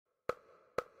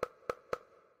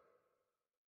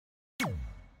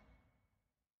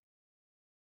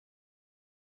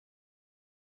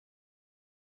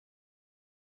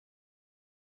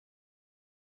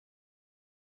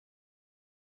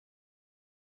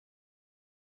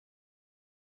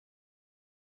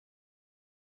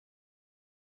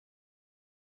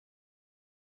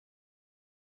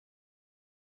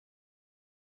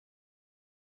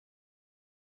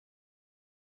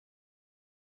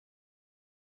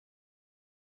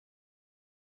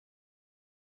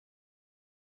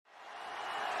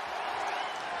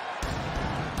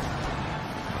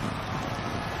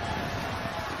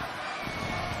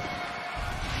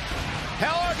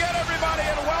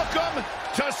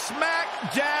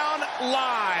Smackdown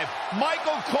Live.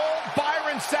 Michael Cole,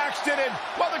 Byron Saxton, and,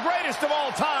 well, the greatest of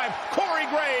all time, Corey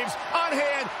Graves, on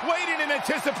hand, waiting in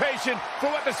anticipation for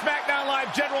what the Smackdown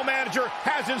Live general manager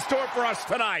has in store for us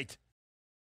tonight.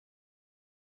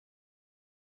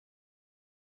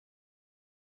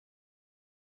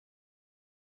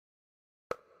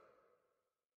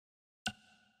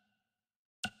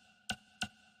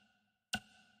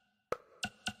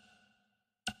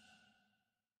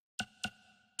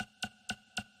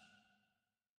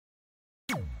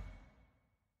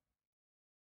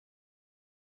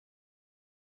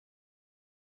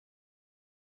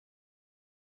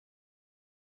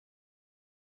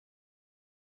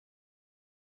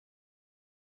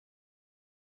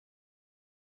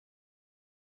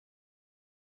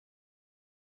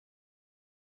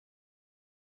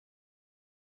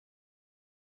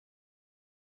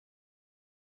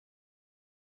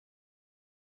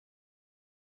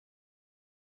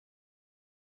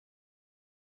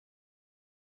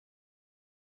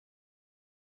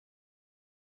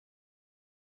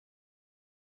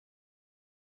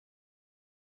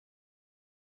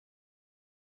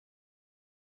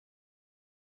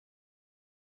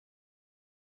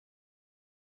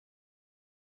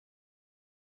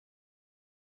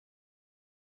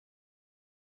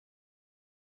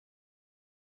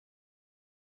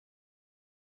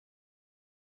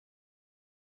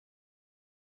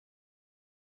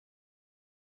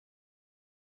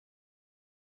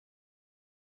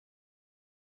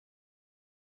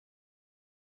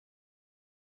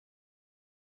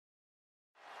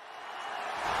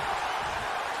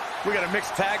 We got a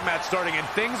mixed tag match starting, and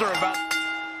things are about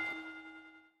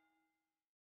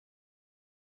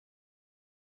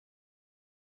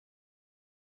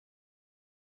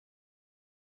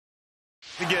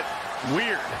to get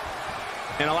weird.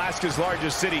 And Alaska's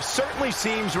largest city certainly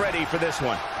seems ready for this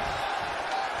one.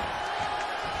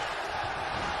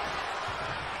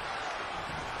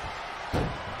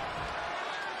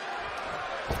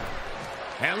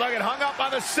 And look at hung up on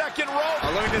the second rope.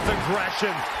 Oh, look at this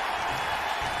aggression.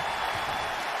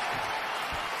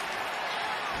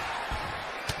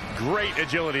 Great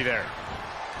agility there.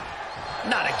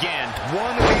 Not again.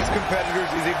 One of these competitors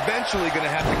is eventually going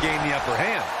to have to gain the upper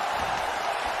hand.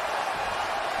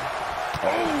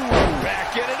 Oh,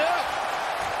 backing it up.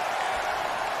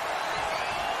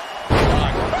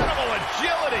 Incredible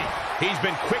agility. He's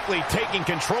been quickly taking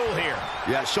control here.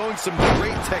 Yeah, showing some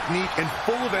great technique and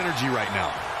full of energy right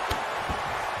now.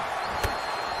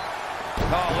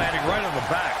 Oh, landing right on the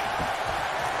back.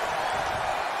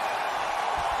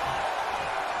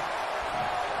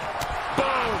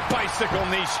 Bicycle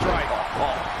knee strike.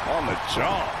 Oh, on the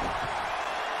jaw.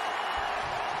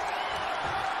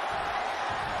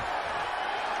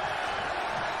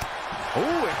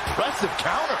 Oh, impressive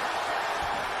counter.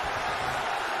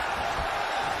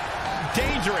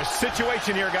 Dangerous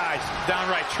situation here, guys.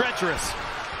 Downright treacherous.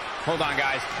 Hold on,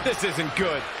 guys. This isn't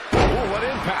good. Oh, what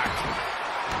impact.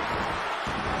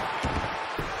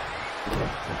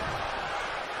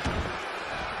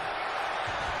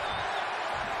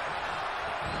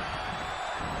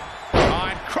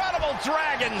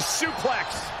 Dragon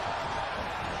suplex.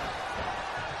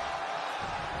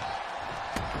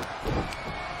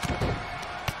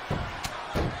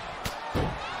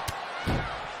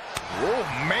 Oh,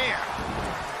 man.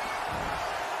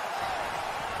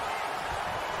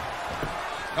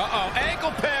 Uh-oh,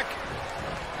 ankle pick.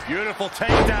 Beautiful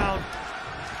takedown.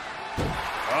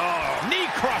 Oh, knee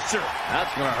crusher.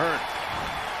 That's going to hurt.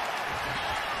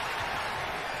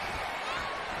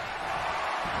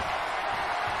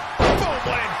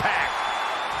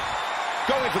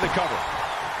 Going for the cover.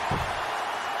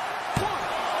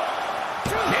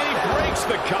 And he breaks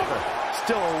the cover.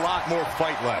 Still a lot more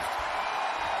fight left.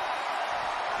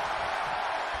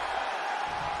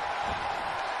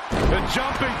 The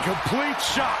jumping complete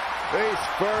shot. Face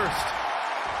first.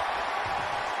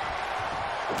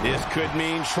 This could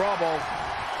mean trouble.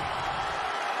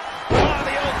 Oh,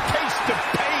 the old taste of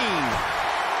pain.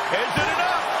 Is it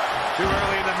enough? Too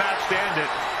early in the match to end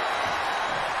it.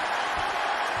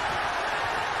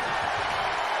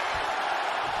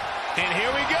 And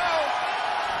here we go.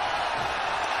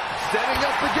 Setting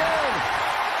up again.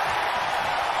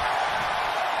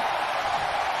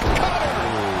 Cover.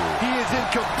 He is in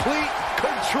complete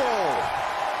control.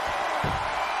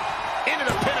 Into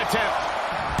the pin attempt.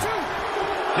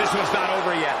 This one's not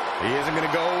over yet. He isn't going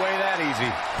to go away that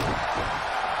easy.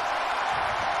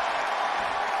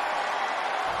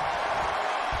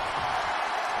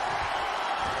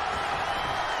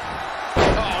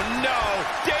 Oh, no.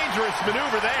 Dangerous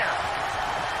maneuver there.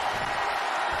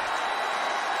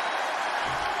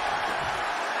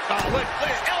 Oh, look,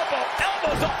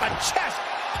 elbows off the chest.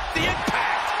 The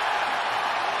impact.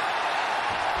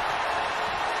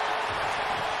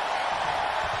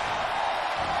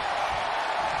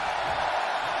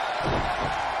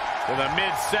 To the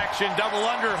midsection, double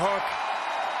underhook.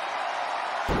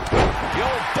 The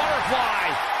old butterfly,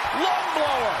 lung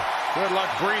blower. Good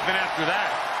luck breathing after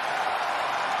that.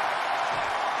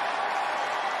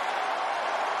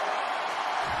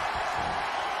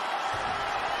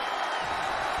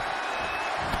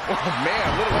 Oh, man,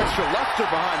 a little extra luster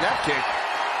behind that kick.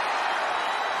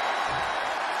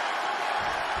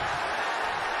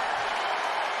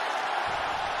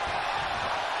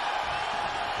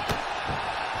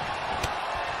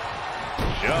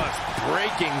 Just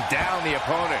breaking down the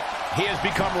opponent. He has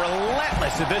become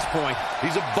relentless at this point.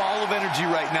 He's a ball of energy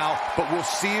right now, but we'll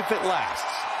see if it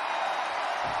lasts.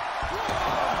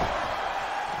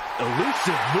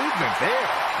 Elusive movement there.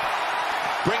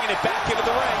 Bringing it back into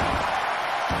the ring.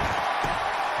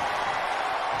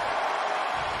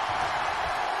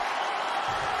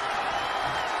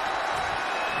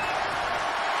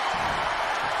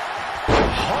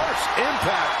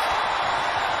 Impact.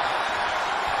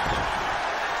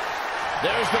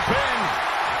 There's the pin.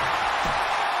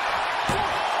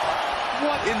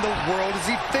 What in the world is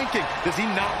he thinking? Does he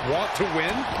not want to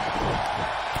win?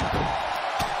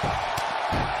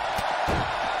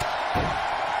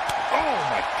 Oh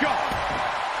my God.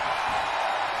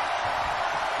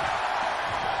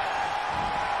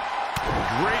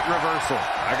 Great reversal.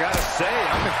 I gotta say,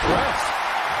 I'm impressed.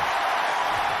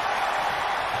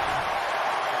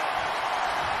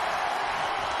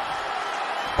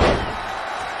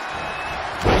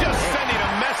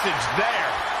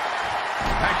 There.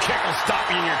 That kick will stop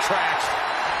you in your tracks.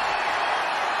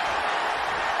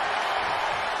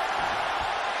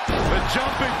 The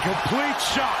jumping complete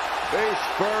shot. Face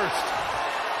first.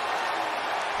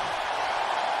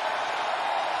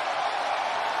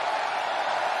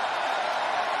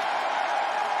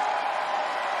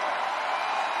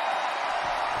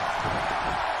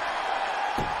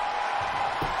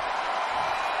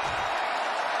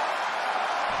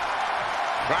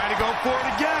 Trying to go for it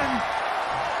again.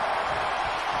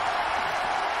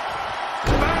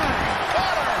 Bang!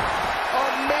 Butter!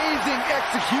 Amazing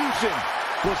execution.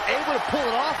 Was able to pull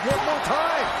it off one more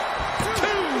time. 2!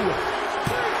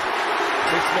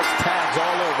 This looks tags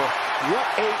all over. What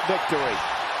a victory.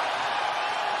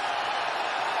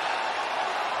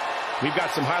 We've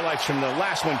got some highlights from the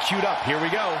last one queued up. Here we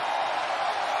go.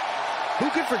 Who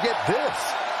could forget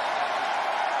this?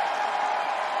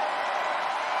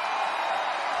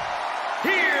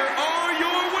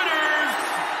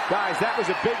 Guys, that was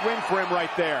a big win for him right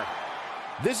there.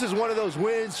 This is one of those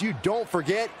wins you don't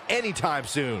forget anytime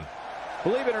soon.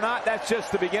 Believe it or not, that's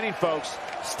just the beginning, folks.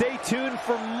 Stay tuned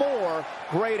for more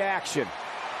great action.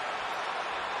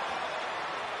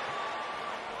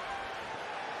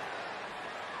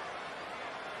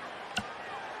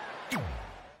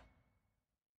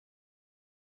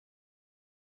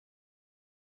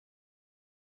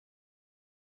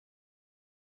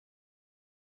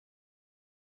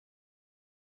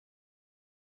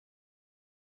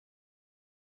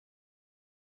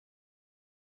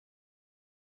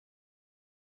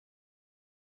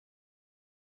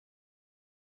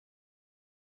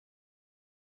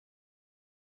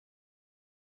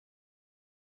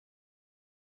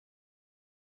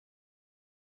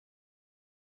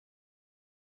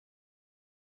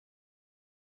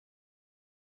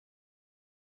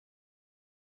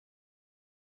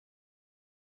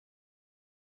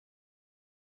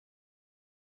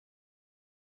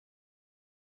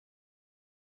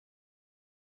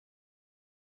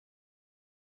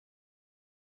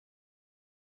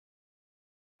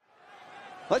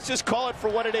 Let's just call it for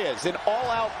what it is, an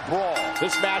all-out brawl.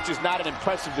 This match is not an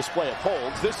impressive display of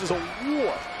holds. This is a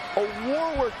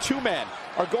war where two men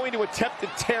are going to attempt to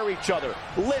tear each other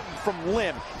limb from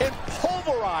limb and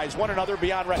pulverize one another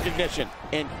beyond recognition.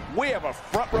 And we have a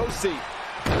front row seat.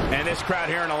 And this crowd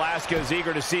here in Alaska is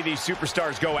eager to see these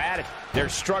superstars go at it. They're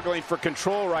struggling for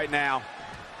control right now.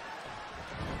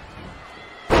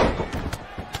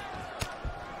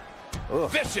 Ugh.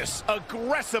 Vicious,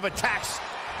 aggressive attacks.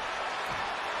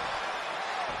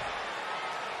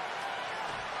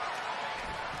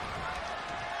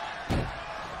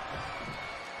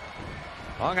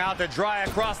 Hung out to dry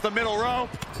across the middle rope.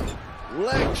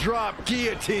 Leg drop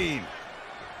guillotine.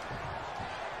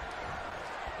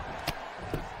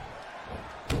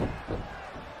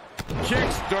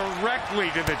 Kicks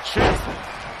directly to the chest.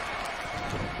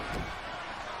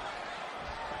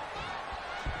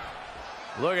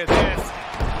 Look at this.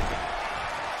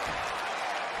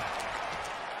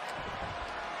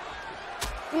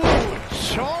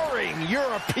 Jarring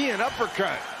European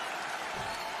uppercut.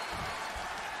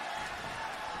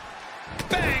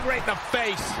 Bang, right in the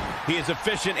face. He is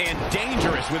efficient and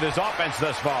dangerous with his offense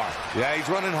thus far. Yeah, he's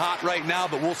running hot right now,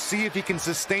 but we'll see if he can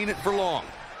sustain it for long.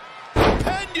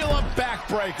 Pendulum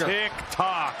backbreaker.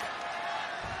 Tick-tock.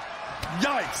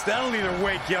 Yikes, that'll either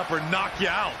wake you up or knock you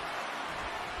out.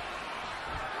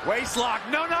 Waist lock,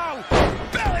 no.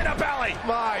 Belly to belly.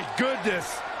 My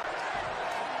goodness.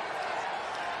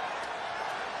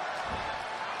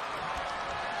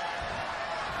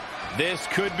 This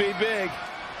could be big.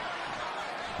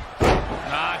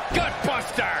 Gut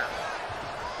buster.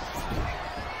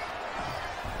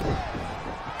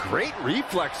 Great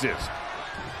reflexes.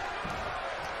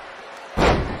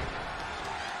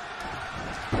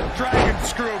 Dragon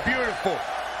screw, beautiful.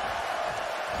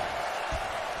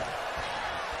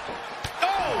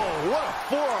 Oh, what a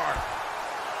forearm.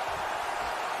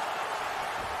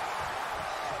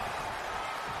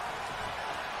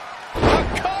 A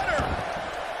cutter.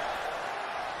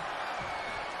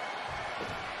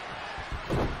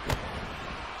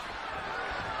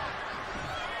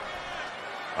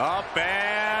 Up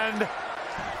and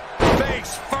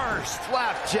face first.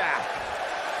 Flapjack.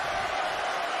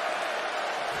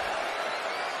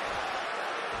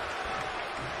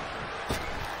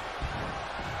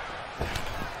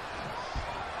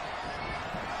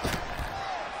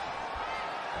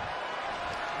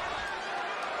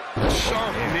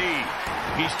 Sharp knee.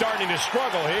 He's starting to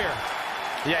struggle here.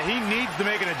 Yeah, he needs to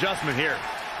make an adjustment here.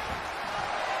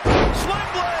 Sling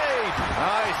blade.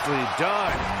 Nicely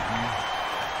done.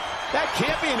 That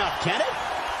can't be enough, can it?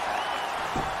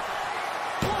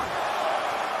 1,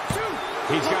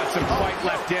 2. He's got some fight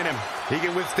left in him. He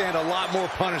can withstand a lot more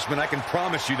punishment, I can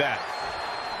promise you that.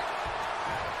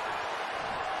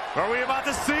 Are we about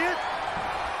to see it?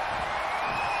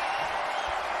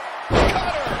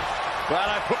 Cutter.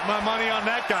 Glad I put my money on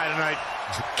that guy tonight.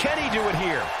 Can he do it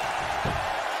here?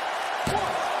 1,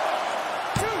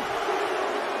 2,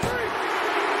 3.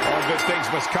 All good things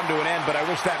must come to an end, but I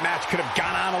wish that match could have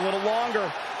gone on a little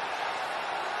longer.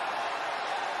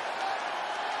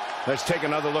 Let's take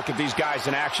another look at these guys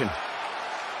in action.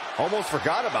 Almost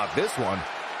forgot about this one.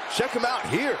 Check him out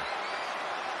here.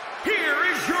 Here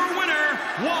is your winner,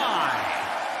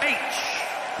 Y.H.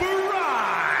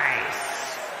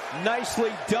 Bryce.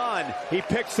 Nicely done. He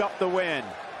picks up the win.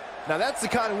 Now that's the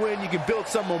kind of win you can build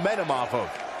some momentum off of.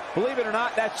 Believe it or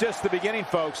not, that's just the beginning,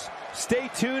 folks. Stay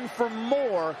tuned for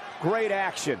more great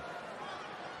action.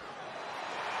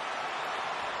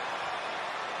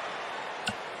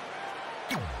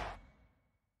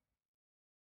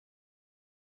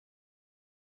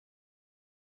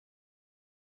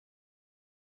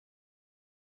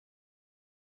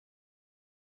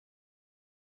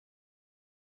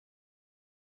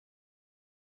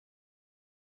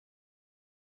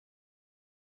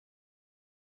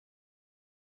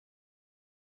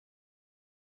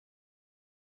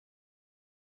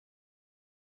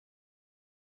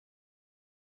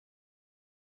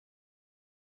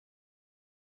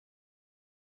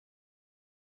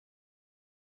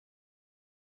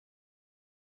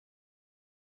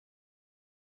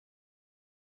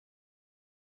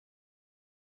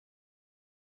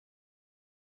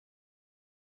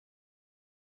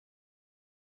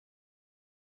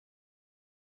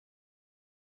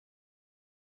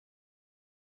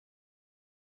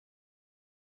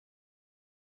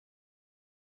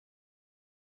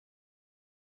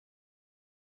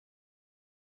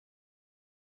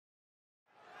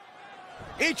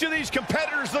 Each of these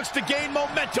competitors looks to gain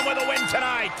momentum with a win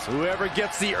tonight. Whoever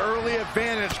gets the early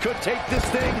advantage could take this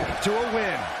thing to a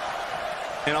win.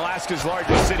 And Alaska's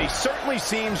largest city certainly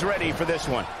seems ready for this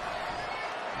one.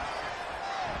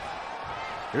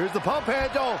 Here's the pump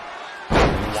handle.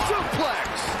 Wow.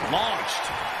 Suplex. Launched.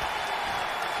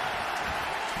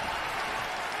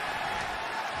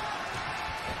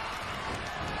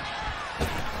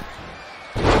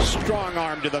 Strong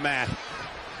arm to the mat.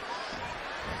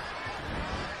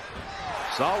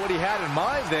 Saw what he had in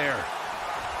mind there.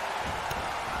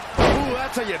 Ooh,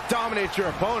 that's how you dominate your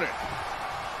opponent.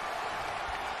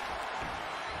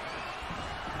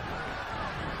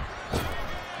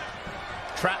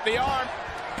 Trap the arm.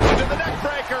 Into the neck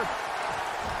breaker.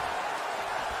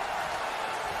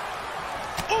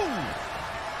 Ooh!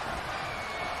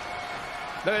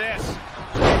 Look at this.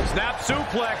 Snap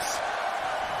suplex.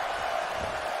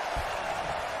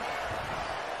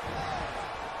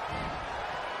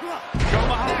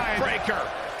 Breaker.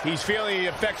 He's feeling the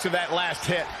effects of that last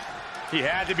hit. He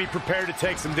had to be prepared to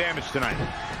take some damage tonight.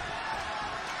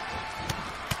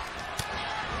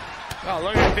 Oh,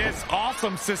 look at this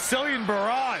awesome Sicilian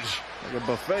barrage. Like a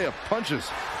buffet of punches.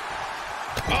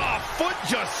 Oh, foot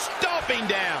just stomping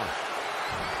down.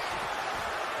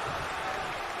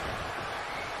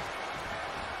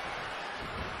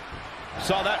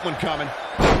 Saw that one coming.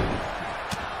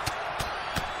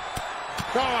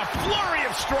 Oh, a flurry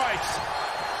of strikes.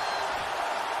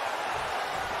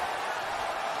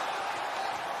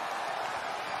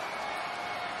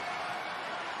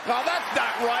 Oh, that's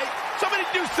not right. Somebody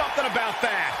do something about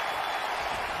that.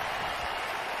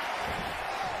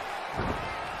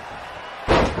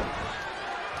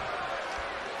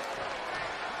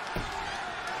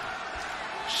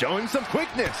 Showing some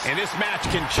quickness. And this match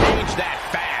can change that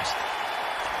fast.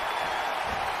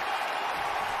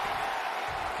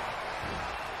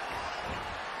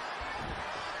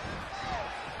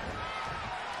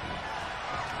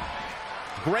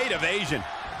 Great evasion.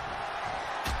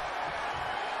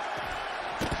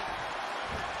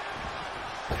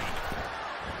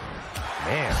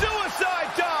 Man.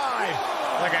 Suicide dive!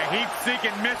 Like a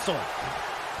heat-seeking missile.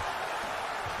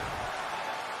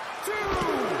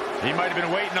 He might have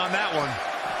been waiting on that one.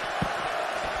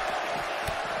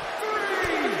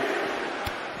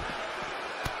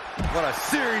 What a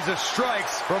series of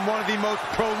strikes from one of the most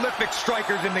prolific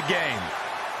strikers in the game.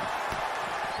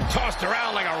 Tossed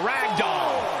around like a rag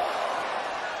doll.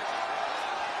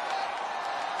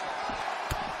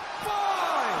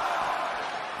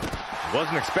 5.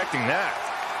 Wasn't expecting that.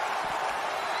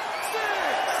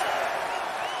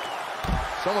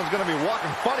 6. Someone's going to be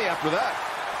walking funny after that.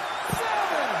 7.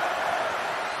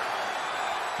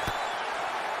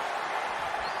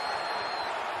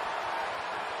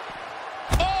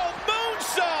 Oh,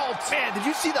 moonsault! Man, did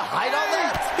you see the height on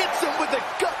that? Hits him with a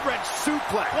gut-wrench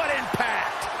suplex. What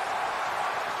impact!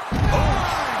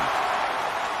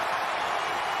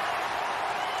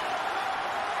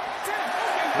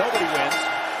 Nobody wins.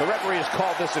 The referee has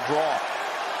called this a draw.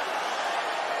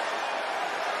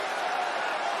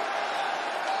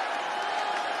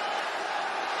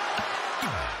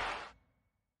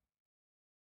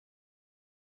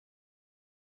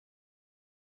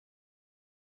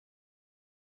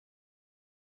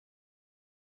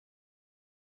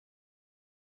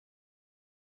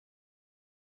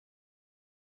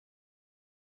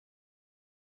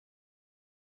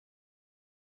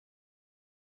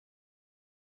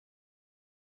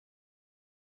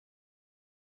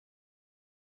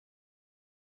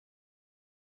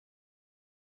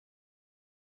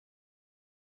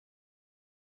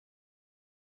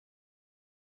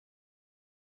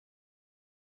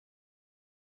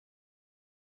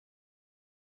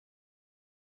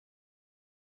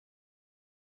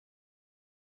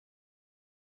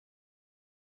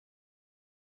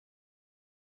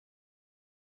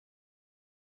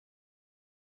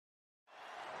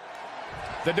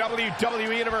 The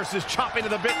WWE Universe is chomping to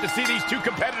the bit to see these two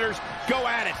competitors go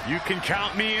at it. You can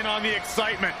count me in on the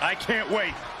excitement. I can't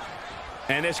wait.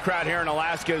 And this crowd here in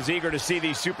Alaska is eager to see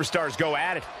these superstars go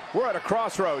at it. We're at a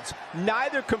crossroads.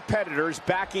 Neither competitor is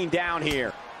backing down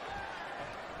here.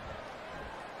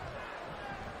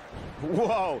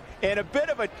 Whoa, and a bit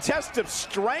of a test of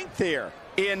strength here.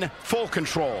 In full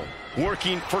control,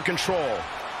 working for control,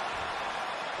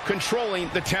 controlling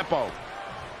the tempo.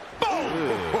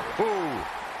 Boom!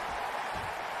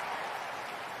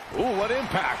 Ooh, what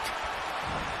impact.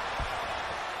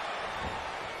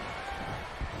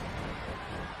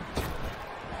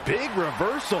 Big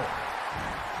reversal.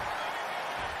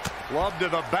 Club to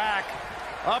the back,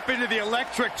 up into the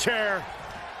electric chair.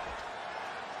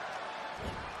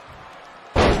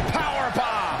 Power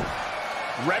bomb.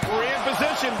 Referee in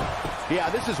position. Yeah,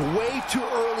 this is way too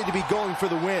early to be going for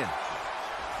the win.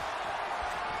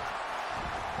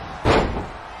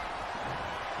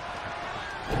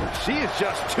 She is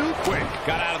just too quick.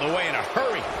 Got out of the way in a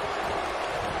hurry.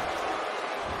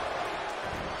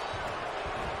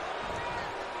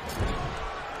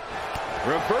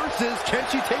 Reverses. Can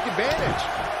she take advantage?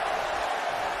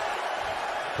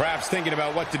 Perhaps thinking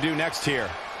about what to do next here.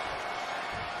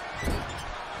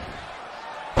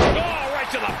 Oh,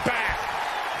 right to the back.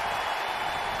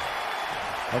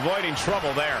 Avoiding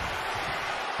trouble there.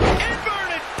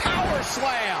 Inverted power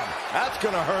slam. That's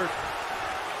going to hurt.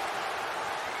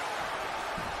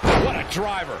 What a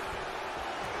driver.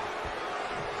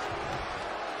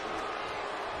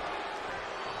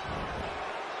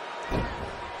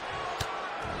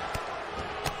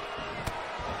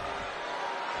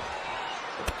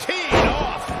 Teed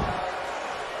off.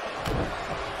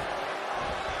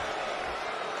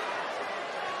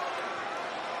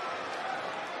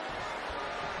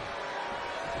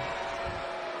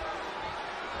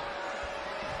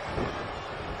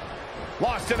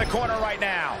 lost in the corner right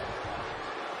now.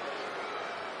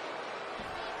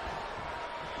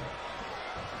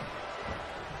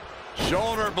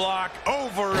 Shoulder block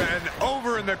over and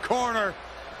over in the corner.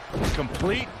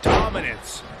 Complete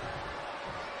dominance.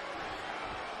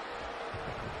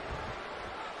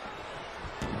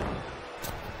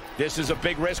 This is a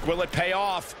big risk. Will it pay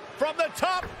off? From the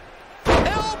top.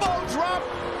 Elbow drop.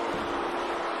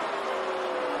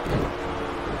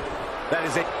 That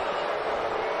is it.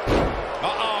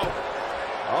 Uh-oh.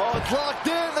 Oh, it's locked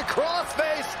in. The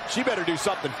crossface. She better do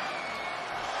something.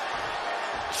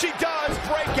 She does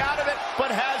break out of it, but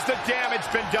has the damage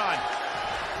been done?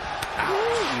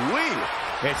 Ooh-wee.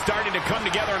 It's starting to come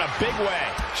together in a big way.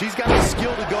 She's got the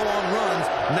skill to go on runs.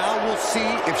 Now we'll see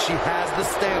if she has the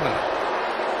stamina.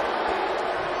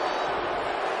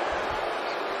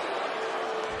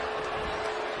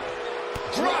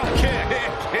 Drop kick.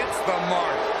 Hits the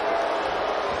mark.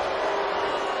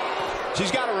 She's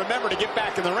got to remember to get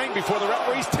back in the ring before the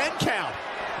referee's 10 count.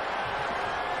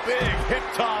 Big hip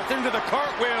toss into the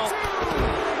cartwheel.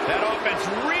 That offense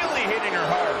really hitting her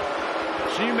hard.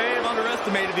 She may have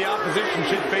underestimated the opposition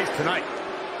she'd face tonight.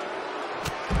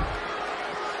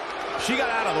 She got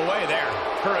out of the way there.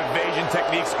 Her evasion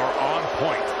techniques are on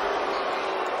point.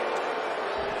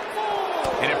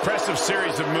 An impressive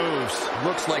series of moves.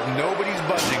 Looks like nobody's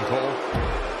budging, Cole.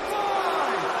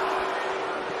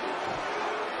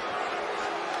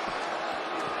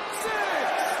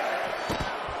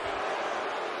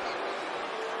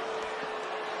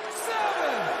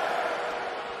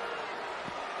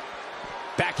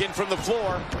 Back in from the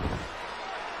floor.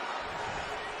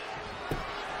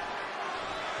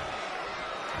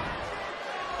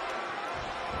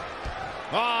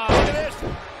 Oh, look at this.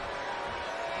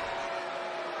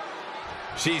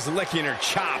 She's licking her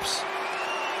chops.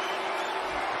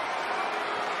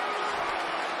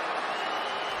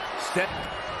 Step.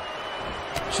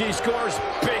 She scores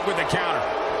big with the counter.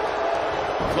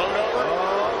 Float over.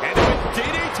 And with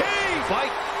DDT.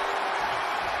 Fight.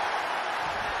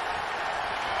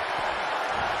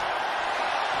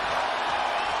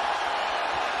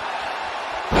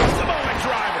 Samoan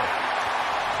driver.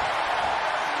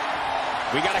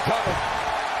 We got to cover.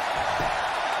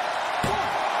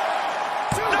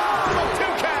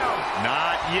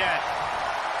 Not yet.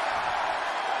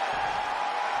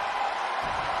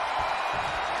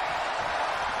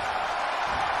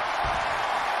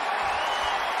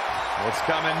 What's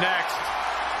coming next?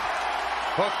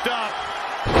 Hooked up.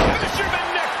 Fisherman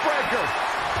neck breaker.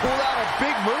 Pulled out a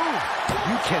big move.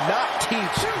 You cannot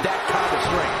teach that kind of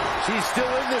strength. She's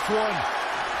still in this one.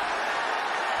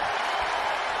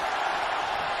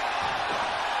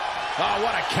 Oh,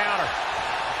 what a counter.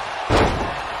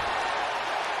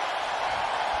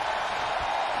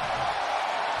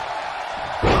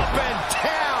 Up and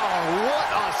down. What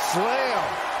a slam.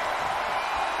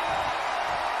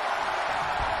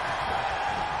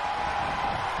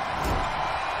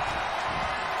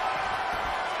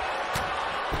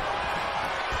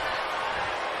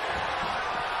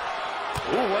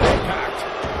 Ooh, what impact.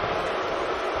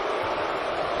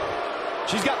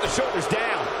 She's got the shoulders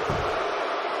down.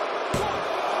 1,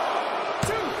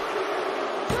 2,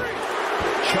 3.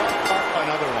 Chop up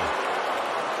another one.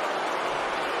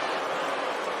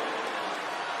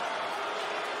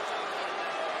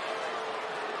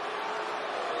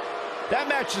 That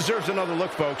match deserves another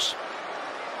look, folks.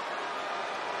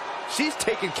 She's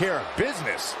taking care of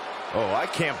business. Oh, I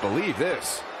can't believe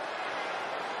this.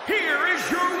 Here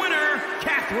is your winner,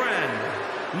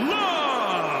 Catherine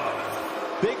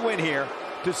Love. Big win here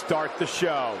to start the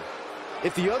show.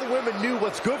 If the other women knew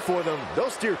what's good for them, they'll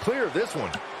steer clear of this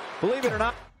one. Believe it or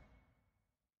not.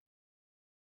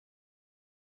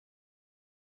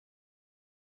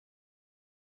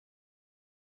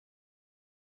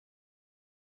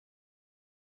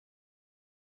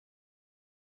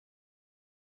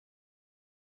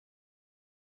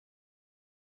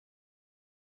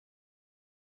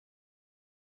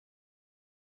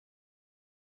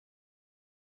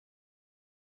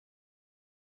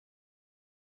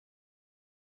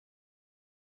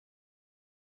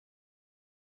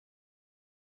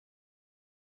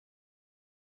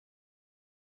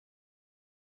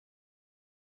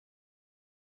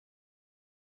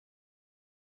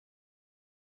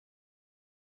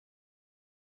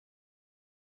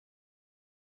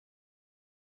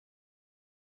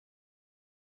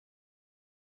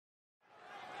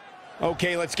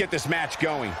 Okay, let's get this match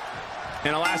going.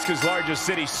 And Alaska's largest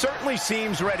city certainly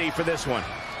seems ready for this one.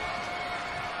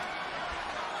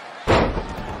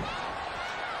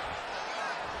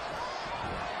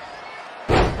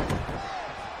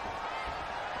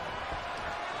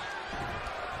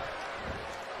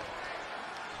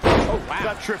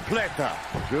 la tripleta.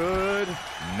 Good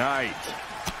night.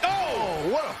 Oh,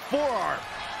 What a forearm.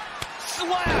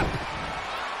 slap!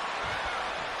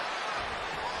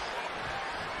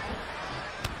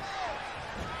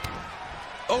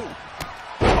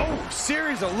 Oh,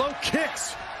 series of low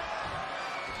kicks.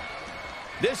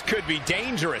 This could be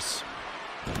dangerous.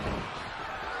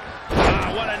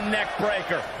 Ah, what a neck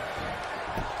breaker.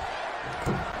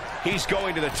 He's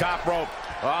going to the top rope.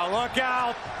 Oh, look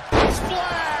out.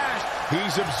 Splash!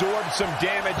 He's absorbed some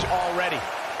damage already.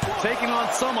 Taking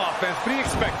on some offense, but he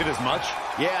expected as much.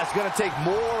 Yeah, it's going to take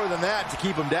more than that to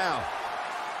keep him down.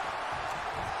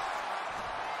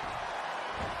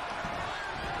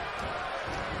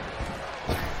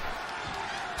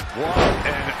 What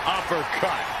an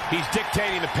uppercut. He's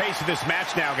dictating the pace of this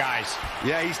match now, guys.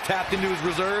 Yeah, he's tapped into his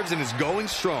reserves and is going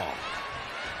strong.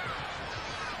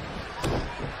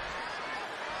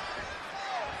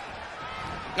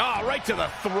 Oh, right to the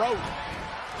throat.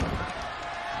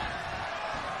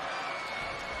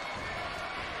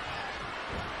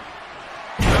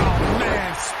 Oh,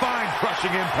 man,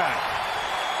 spine-crushing impact.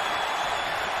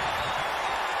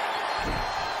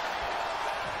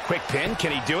 Quick pin,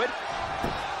 can he do it?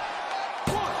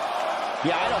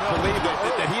 Yeah, I don't believe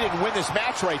that he didn't win this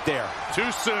match right there.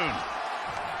 Too soon.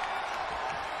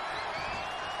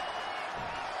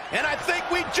 And I think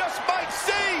we just might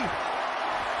see.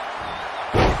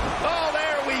 Oh,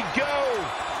 there we go.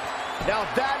 Now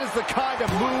that is the kind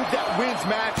of move that wins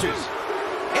matches.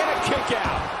 And a kick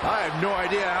out. I have no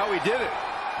idea how he did it.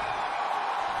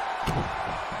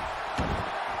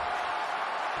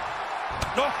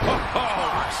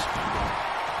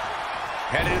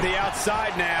 Headed to the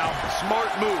outside now.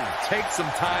 Smart move. Take some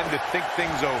time to think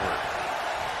things over.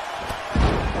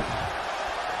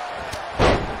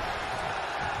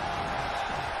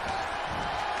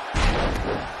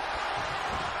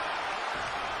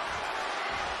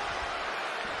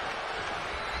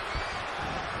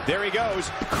 There he goes,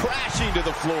 crashing to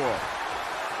the floor.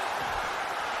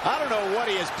 I don't know what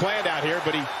he has planned out here,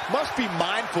 but he must be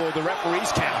mindful of the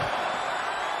referee's count.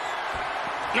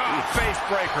 Face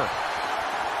breaker.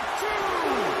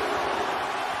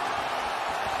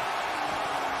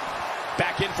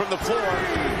 Back in from the floor.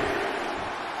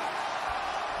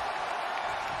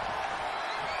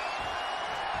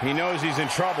 He knows he's in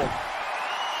trouble.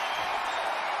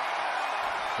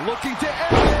 Looking to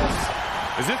end this.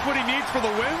 Is this what he needs for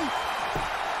the win?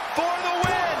 For the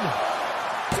win!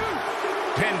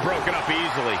 Pin broken up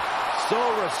easily. So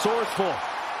resourceful.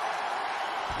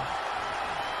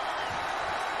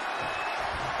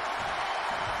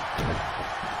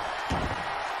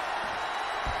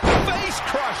 Face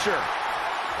crusher!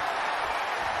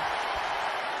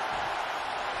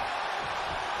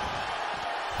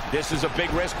 This is a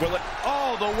big risk, will it?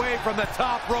 All the way from the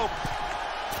top rope.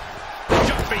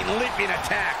 Jumping, leaping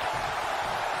attack.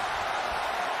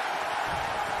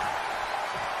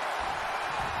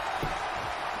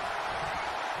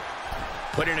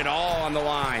 Putting it all on the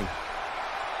line.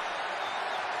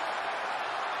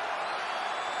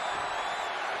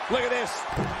 Look at this.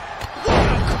 What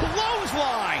a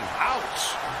clothesline.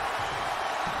 Ouch.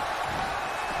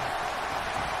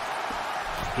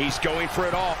 He's going for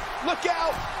it all. Look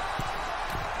out.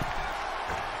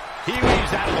 He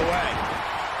weaves out of the way.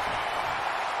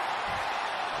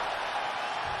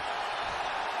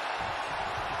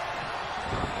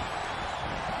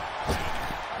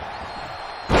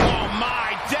 Oh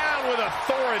my, down with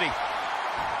authority.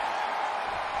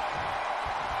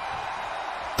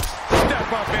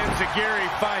 Step up enziguri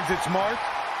finds its mark.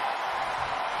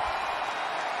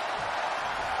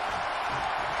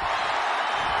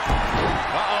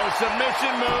 Uh-oh,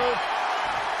 submission move.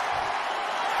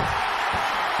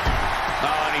 Oh,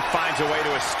 and he finds a way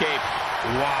to escape.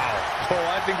 Wow. Oh,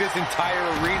 I think this entire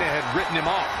arena had written him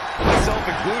off, myself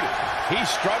included. He's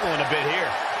struggling a bit here.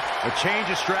 A change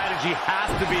of strategy has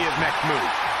to be his next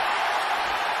move.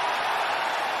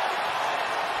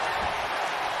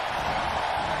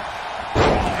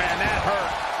 Oh, man, that hurt.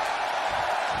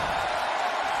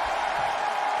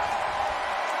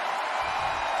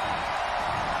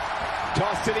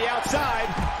 Toss to the outside.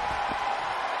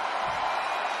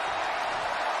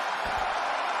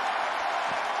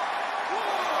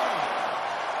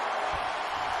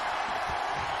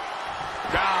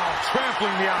 Now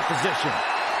trampling the opposition.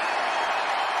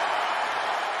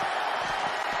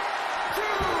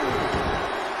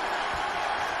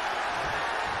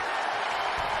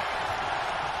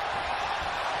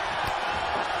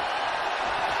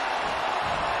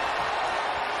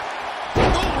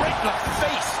 Oh, right in the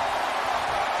face.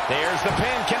 There's the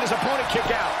pin. Can his opponent kick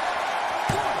out?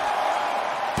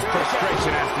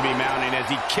 Frustration has to be mounting as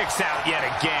he kicks out yet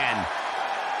again.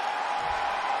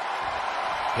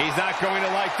 He's not going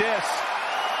to like this.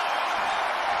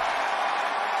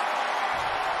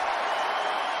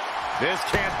 This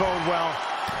can't bode well.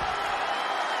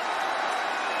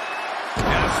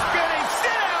 And a spinning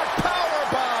sit-out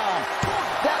powerbomb.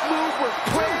 That move where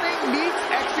planning meets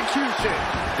execution.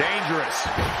 Dangerous.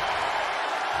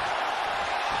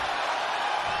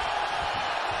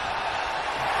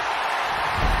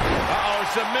 Uh-oh,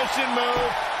 submission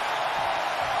move.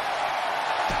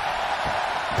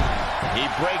 He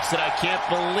breaks it. I can't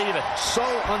believe it. So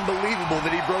unbelievable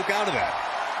that he broke out of that.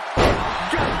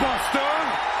 Gutbuster!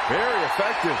 Very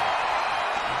effective.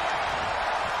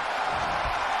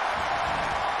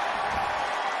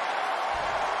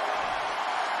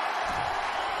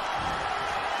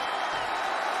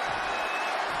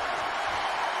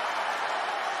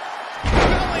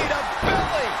 Belly to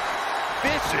belly.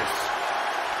 Vicious.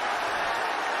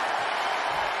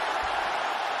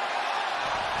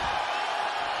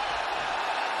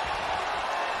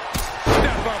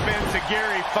 Step up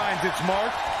Gary finds its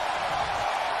mark.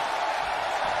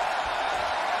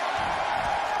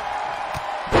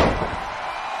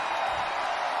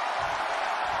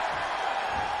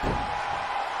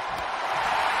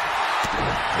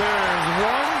 There's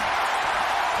one.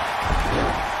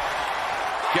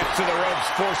 Gets to the ropes,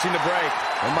 forcing the break.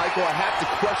 And Michael, I have to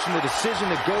question the decision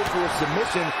to go for a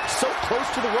submission so close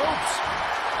to the ropes.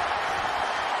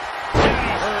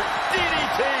 Hurt.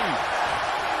 DDT.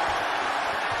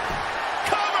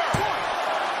 Cover.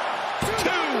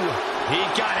 2. He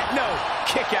got it. No.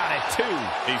 Kick out at 2.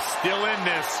 He's still in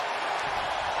this.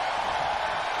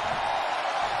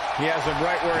 He has him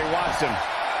right where he wants him.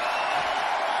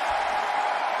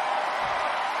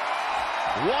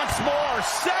 Once more,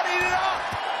 setting it up.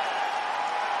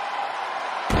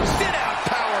 Sit out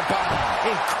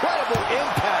powerbomb. Incredible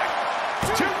impact.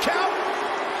 2 count.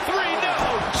 3, no.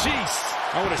 Jeez.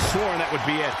 I would have sworn that would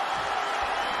be it.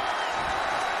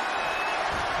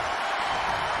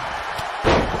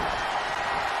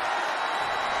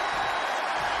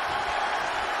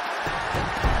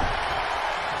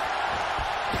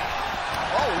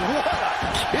 Oh, what a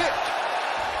kick.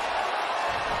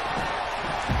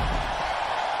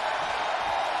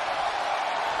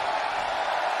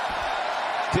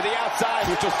 To the outside,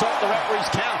 which will start the referee's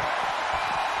count.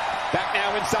 Back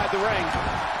now inside the ring.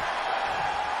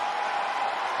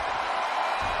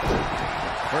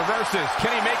 Reverses.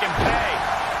 Can he make him pay?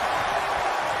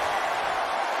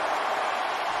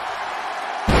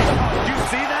 Oh, you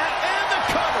see that? And the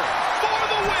cover for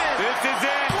the win. This is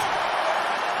it.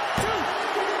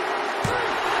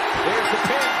 There's the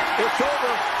pin. It's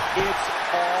over. It's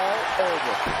all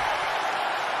over.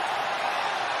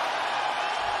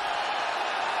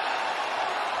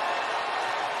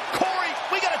 Corey,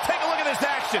 we got to take a look at this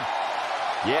action.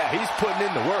 Yeah, he's putting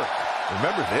in the work.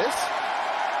 Remember this?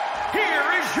 Here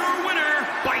is your winner,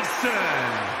 Bison.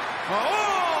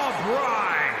 All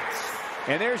right.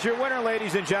 And there's your winner,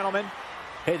 ladies and gentlemen.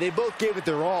 Hey, they both gave it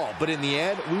their all, but in the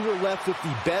end, we were left with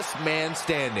the best man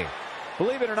standing.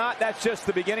 Believe it or not, that's just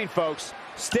the beginning, folks.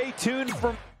 Stay tuned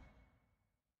for...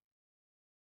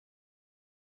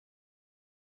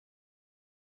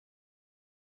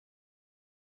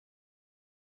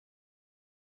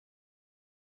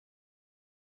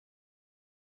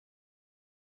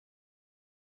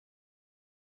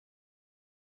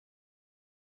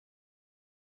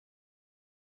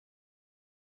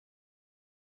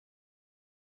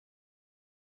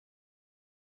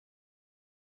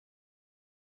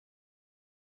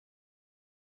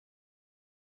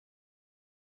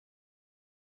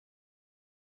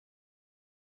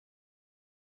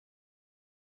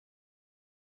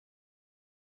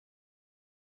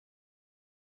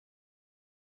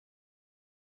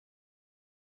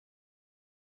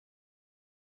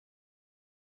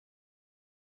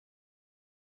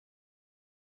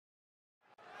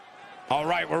 All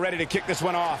right, we're ready to kick this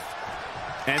one off.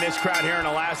 And this crowd here in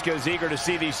Alaska is eager to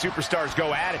see these superstars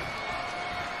go at it.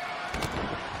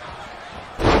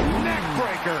 Neck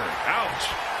breaker. Ouch.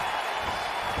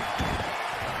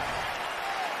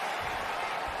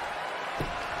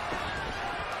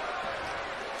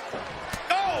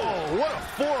 Oh, what a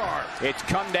forearm. It's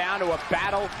come down to a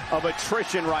battle of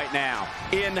attrition right now.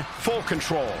 In full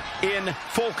control. In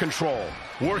full control.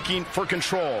 Working for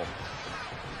control.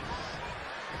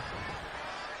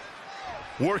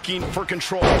 Working for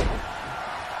control. Ooh!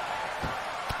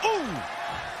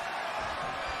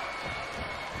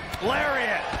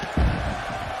 Lariat!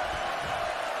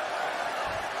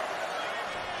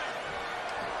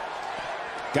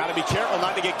 Got to be careful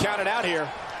not to get counted out here.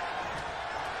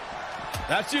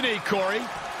 That's unique, Corey.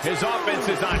 His offense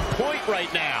is on point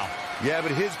right now. Yeah,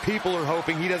 but his people are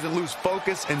hoping he doesn't lose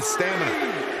focus and stamina.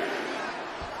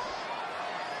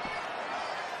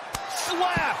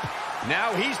 Slap!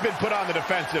 Now he's been put on the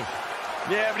defensive.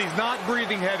 Yeah, but he's not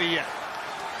breathing heavy yet.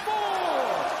 4,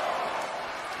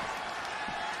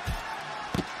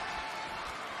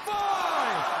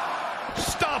 5,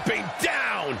 Stomping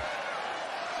down.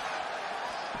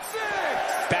 6.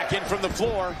 Back in from the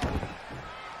floor.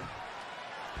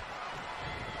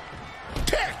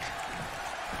 Kick!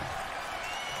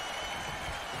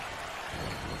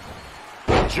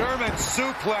 German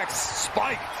suplex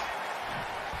spiked.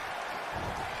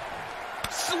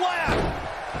 Slap!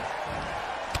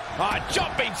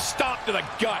 Jumping stomp to the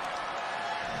gut.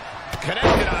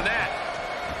 Connected on that.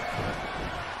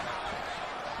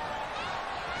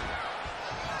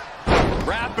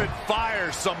 Rapid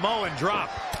fire Samoan drop.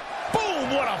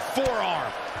 Boom, what a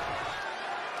forearm.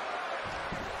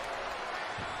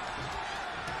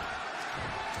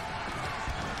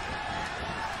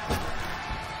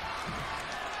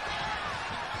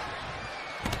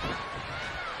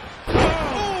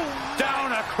 Boom!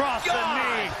 Down across the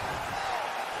knee.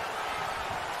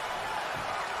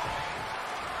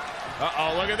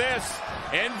 Uh-oh, look at this.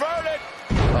 Inverted.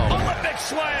 Olympic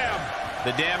slam.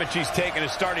 The damage he's taken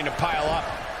is starting to pile up.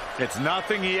 It's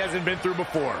nothing he hasn't been through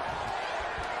before.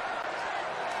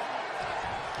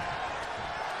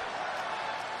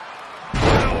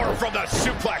 Power from the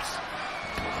suplex.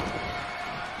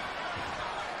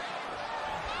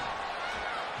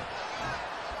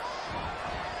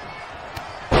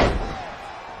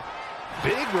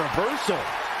 Big reversal.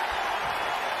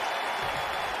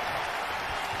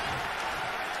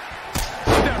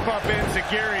 Step up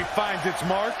enziguri finds its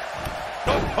mark.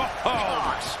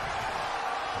 Gosh.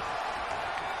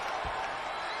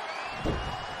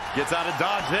 Gets out of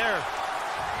dodge there.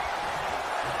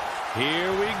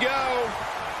 Here we go.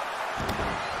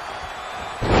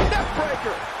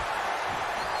 Neckbreaker.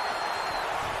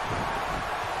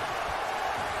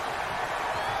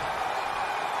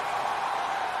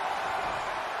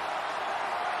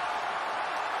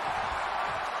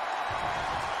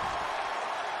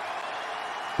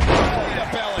 The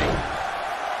belly.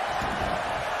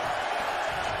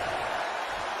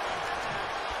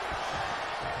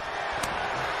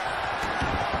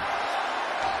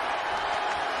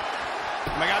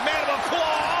 Oh my God, mandible claw!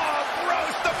 Oh,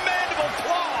 gross, the mandible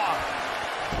claw!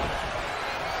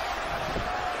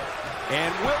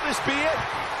 And will this be it?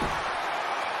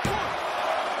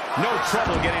 No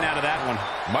trouble getting out of that one.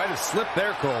 Might have slipped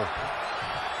there, Cole.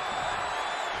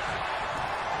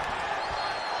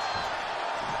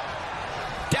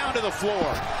 Down to the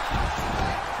floor.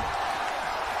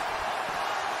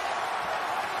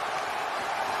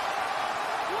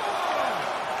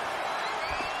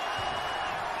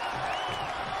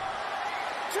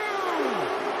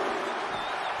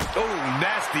 Oh,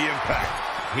 nasty impact.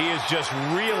 He is just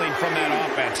reeling from that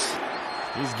offense.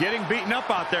 He's getting beaten up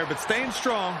out there, but staying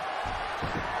strong.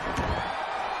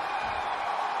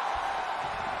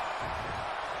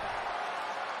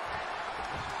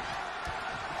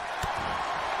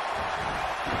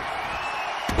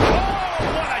 Oh,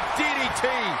 what a DDT!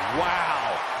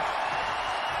 Wow.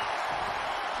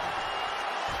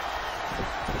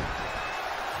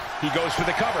 He goes for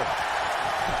the cover.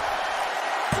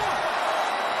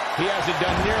 He hasn't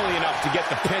done nearly enough to get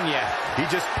the pin yet. He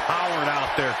just powered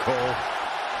out there, Cole.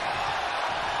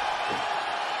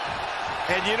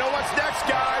 And you know what's next,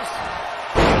 guys?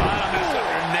 That'll mess up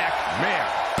your neck. Man.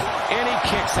 And he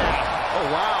kicks out. Oh,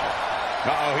 wow.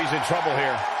 Uh-oh, he's in trouble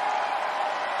here.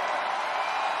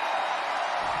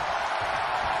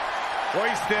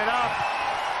 Hoisted up.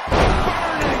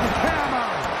 Burning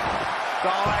hammer. It's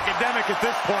all academic at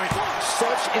this point.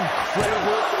 Such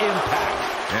incredible impact.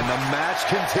 And the match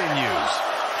continues.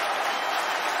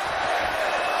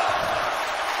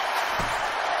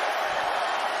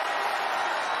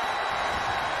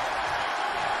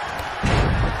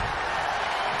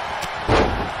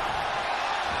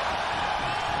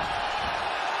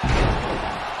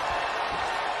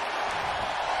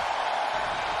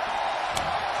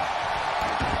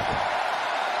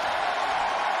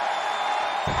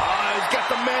 He's got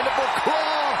the mandible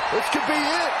claw. This could be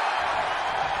it.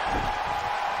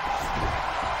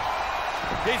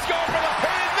 He's going for the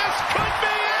pin. This could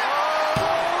be it.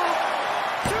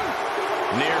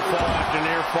 Near fall after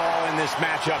near fall in this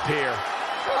matchup here.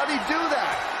 How'd he do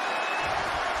that?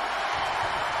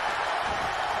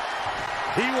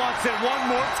 He wants it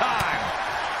one more time.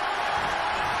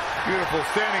 Beautiful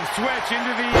standing switch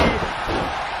into the...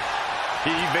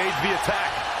 He evades the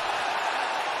attack.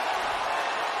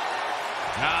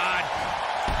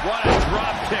 What a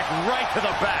drop kick right to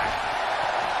the back.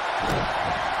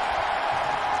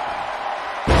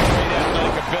 Great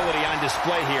athletic ability on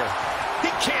display here.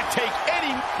 He can't take any.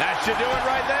 That should do it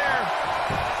right there.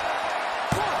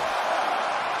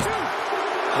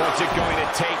 What's it going to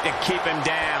take to keep him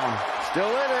down? Still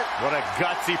in it. What a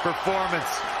gutsy performance.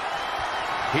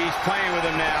 He's playing with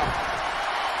him now.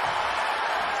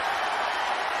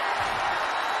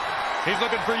 He's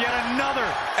looking for yet another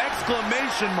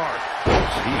exclamation mark.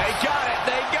 They got it.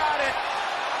 They got it.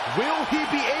 Will he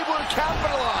be able to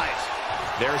capitalize?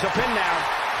 There's a pin now.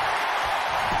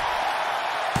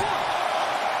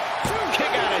 Kick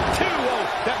out at 2. Oh,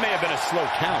 that may have been a slow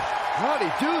count. How'd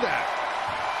he do that?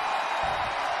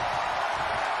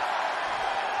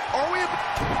 Are we?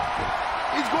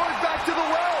 He's going back to the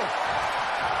well.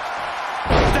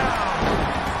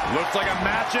 Down. Looks like a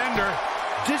match ender.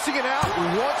 Dishing it out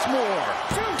once more.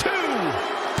 2.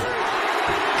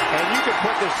 And you can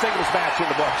put this singles match in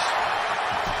the books.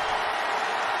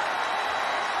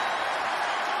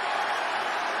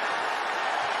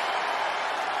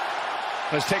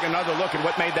 Let's take another look at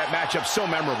what made that matchup so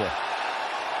memorable.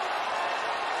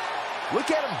 Look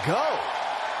at him go.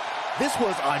 This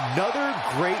was another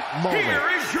great moment. Here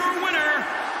is your winner,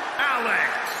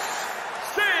 Alex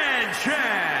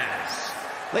Sanchez.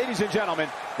 Ladies and gentlemen,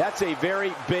 that's a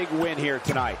very big win here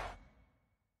tonight.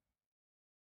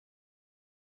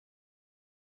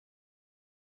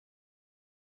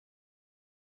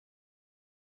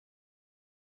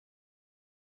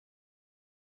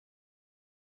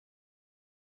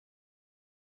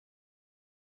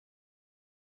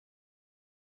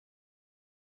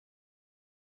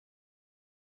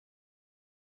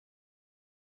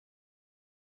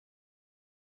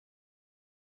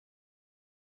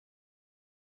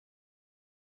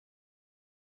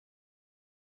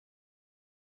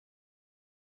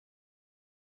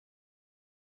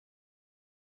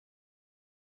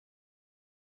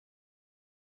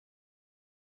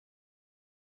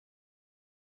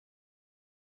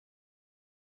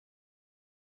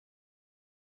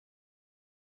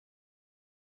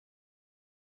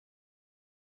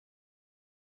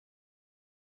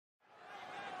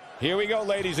 Here we go,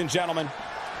 ladies and gentlemen.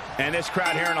 And this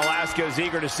crowd here in Alaska is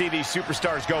eager to see these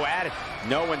superstars go at it.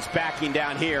 No one's backing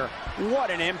down here.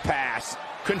 What an impasse.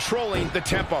 Controlling the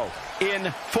tempo.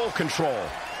 In full control.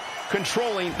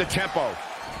 Controlling the tempo.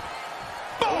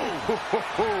 Boom!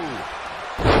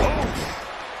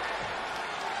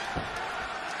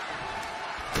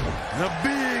 The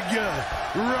big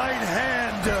right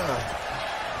hand.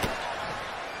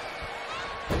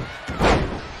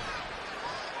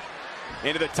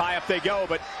 Into the tie-up they go,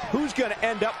 but who's going to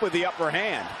end up with the upper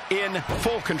hand? In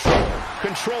full control.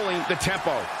 Controlling the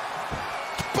tempo.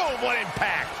 Boom, what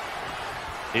impact.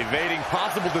 Evading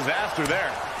possible disaster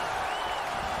there.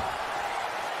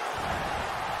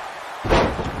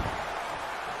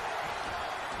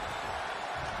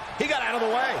 He got out of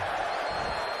the way.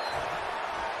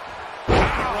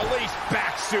 Release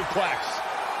back suplex.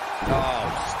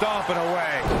 Oh, stomping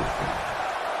away.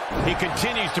 He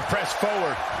continues to press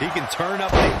forward. He can turn up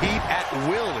the heat at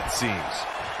will, it seems.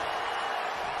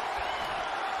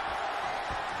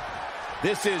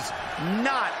 This is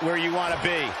not where you want to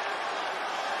be.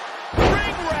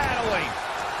 Ring rattling.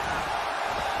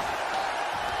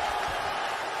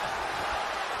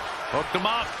 Hooked him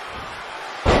up.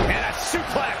 And a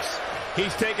suplex.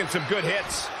 He's taking some good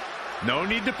hits. No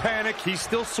need to panic. He's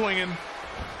still swinging.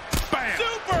 Bam!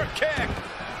 Super kick.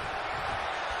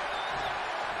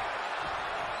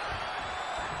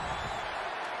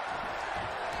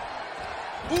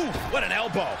 Ooh, what an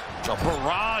elbow. A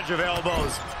barrage of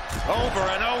elbows over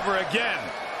and over again.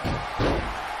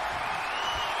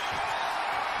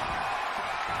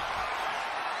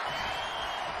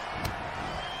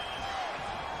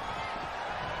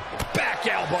 Back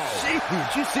elbow. Gee,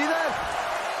 did you see that?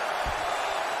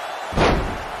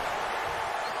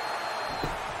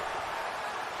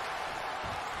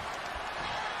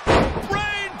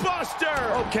 Brain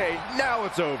buster. Okay, now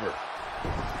it's over.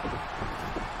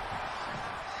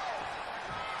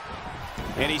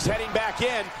 And he's heading back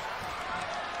in.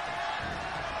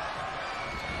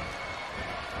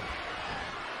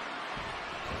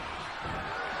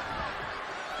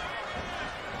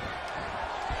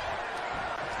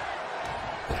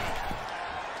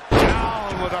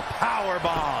 Down with a power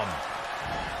bomb.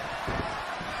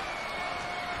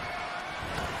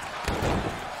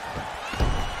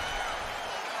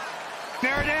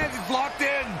 There it is. It's locked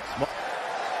in.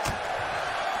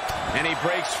 And he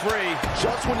breaks free.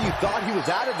 Just when you thought he was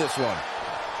out of this one.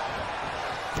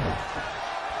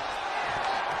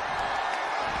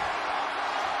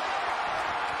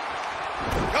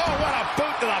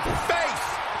 to the face.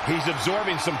 He's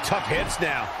absorbing some tough hits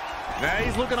now. Now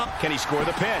he's looking up. Can he score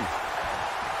the pin?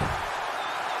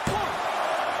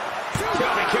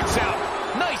 Shelby kicks out.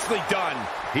 Nicely done.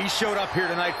 He showed up here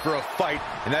tonight for a fight,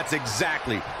 and that's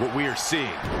exactly what we are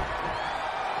seeing.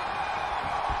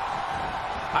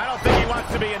 I don't think he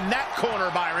wants to be in that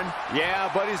corner, Byron. Yeah,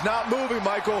 but he's not moving,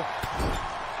 Michael.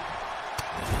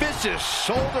 Vicious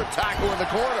shoulder tackle in the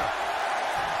corner.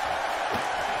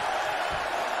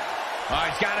 Oh,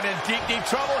 he's got him in deep, deep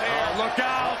trouble here. Look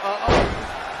out.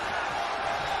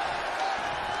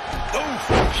 Oof,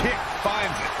 kick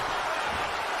finds it.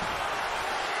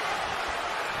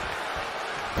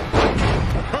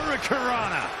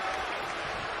 Hurricanrana.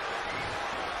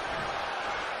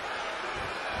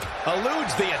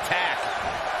 Eludes the attack.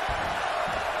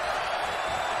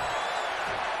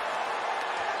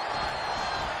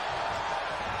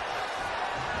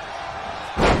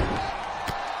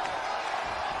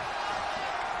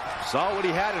 Saw what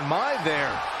he had in mind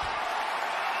there.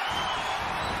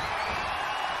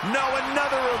 No,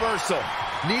 another reversal.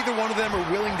 Neither one of them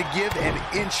are willing to give an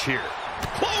inch here.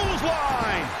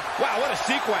 Clothesline. Wow, what a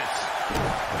sequence.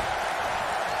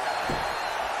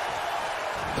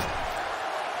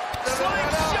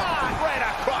 Slingshot right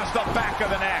across the back of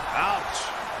the neck. Ouch.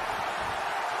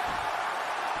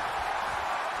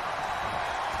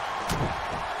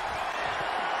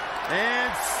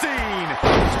 And scene.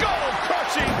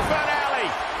 Skull-crushing finale.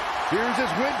 Here's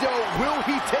his window. Will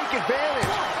he take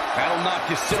advantage? That'll knock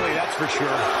you silly, that's for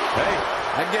sure. Hey,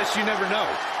 I guess you never know.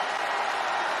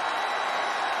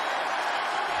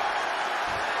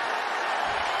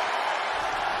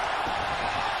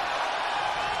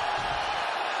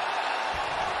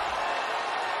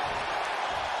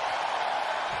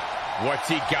 What's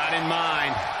he got in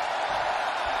mind?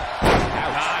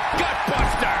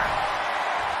 Gutbuster!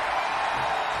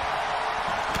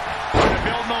 To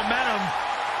build momentum.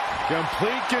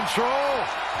 Complete control.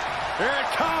 Here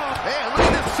it comes. Man, look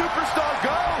at this superstar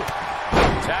go.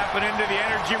 Tapping into the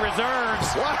energy reserves.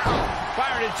 Wow.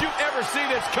 Byron, did you ever see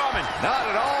this coming? Not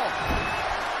at all.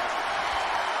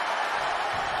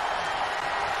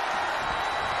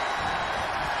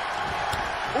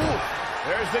 Ooh,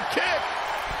 there's the kick.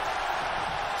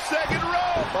 Second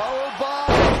row. Followed by...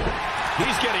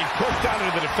 He's getting pushed down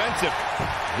into the defensive.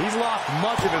 He's lost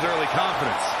much of his early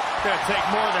confidence. It's going to take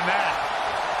more than that.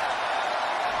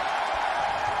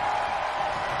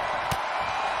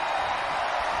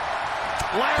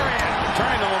 Lariat,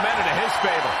 turning the momentum to his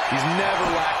favor. He's never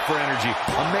lacked for energy.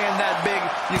 A man that big,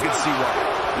 you can see why.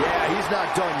 Yeah, he's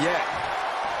not done yet.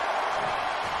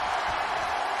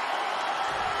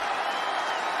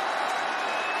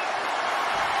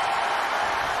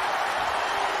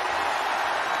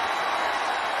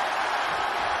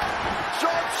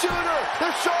 Sharpshooter!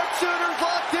 The sharpshooter's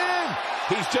locked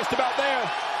in! He's just about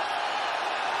there.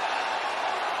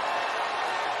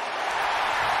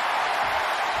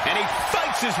 And he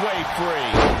fights his way free.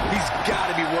 He's got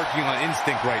to be working on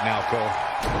instinct right now, Cole.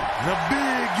 The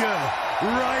big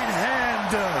right hand.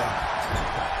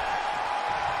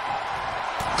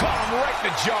 Caught him right in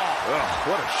the jaw. Oh,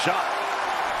 what a shot.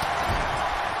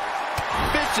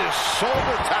 Vicious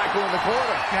shoulder tackle in the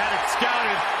corner. Had it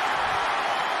scouted.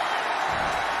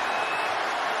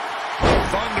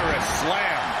 Thunderous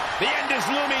slam. The end is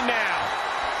looming now.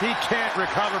 He can't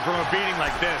recover from a beating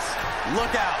like this.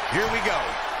 Look out. Here we go.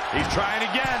 He's trying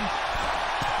again.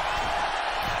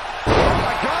 Oh,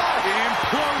 my God.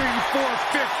 Imploding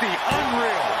 450.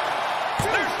 Unreal.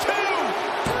 There's two.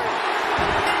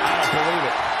 I don't believe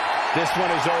it. This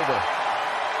one is over.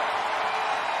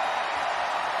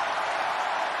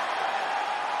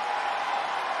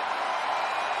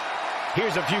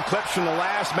 Here's a few clips from the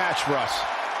last match for us.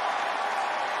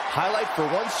 Highlight for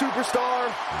one superstar,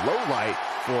 low light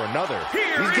for another.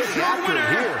 Here He's is getting your after it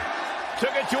winner. here.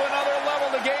 Took it to another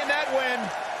level to gain that win.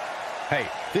 Hey,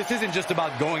 this isn't just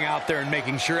about going out there and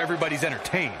making sure everybody's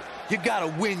entertained. You gotta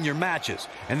win your matches,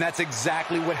 and that's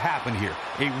exactly what happened here.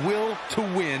 A will to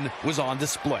win was on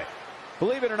display.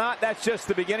 Believe it or not, that's just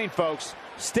the beginning, folks.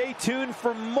 Stay tuned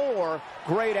for more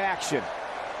great action.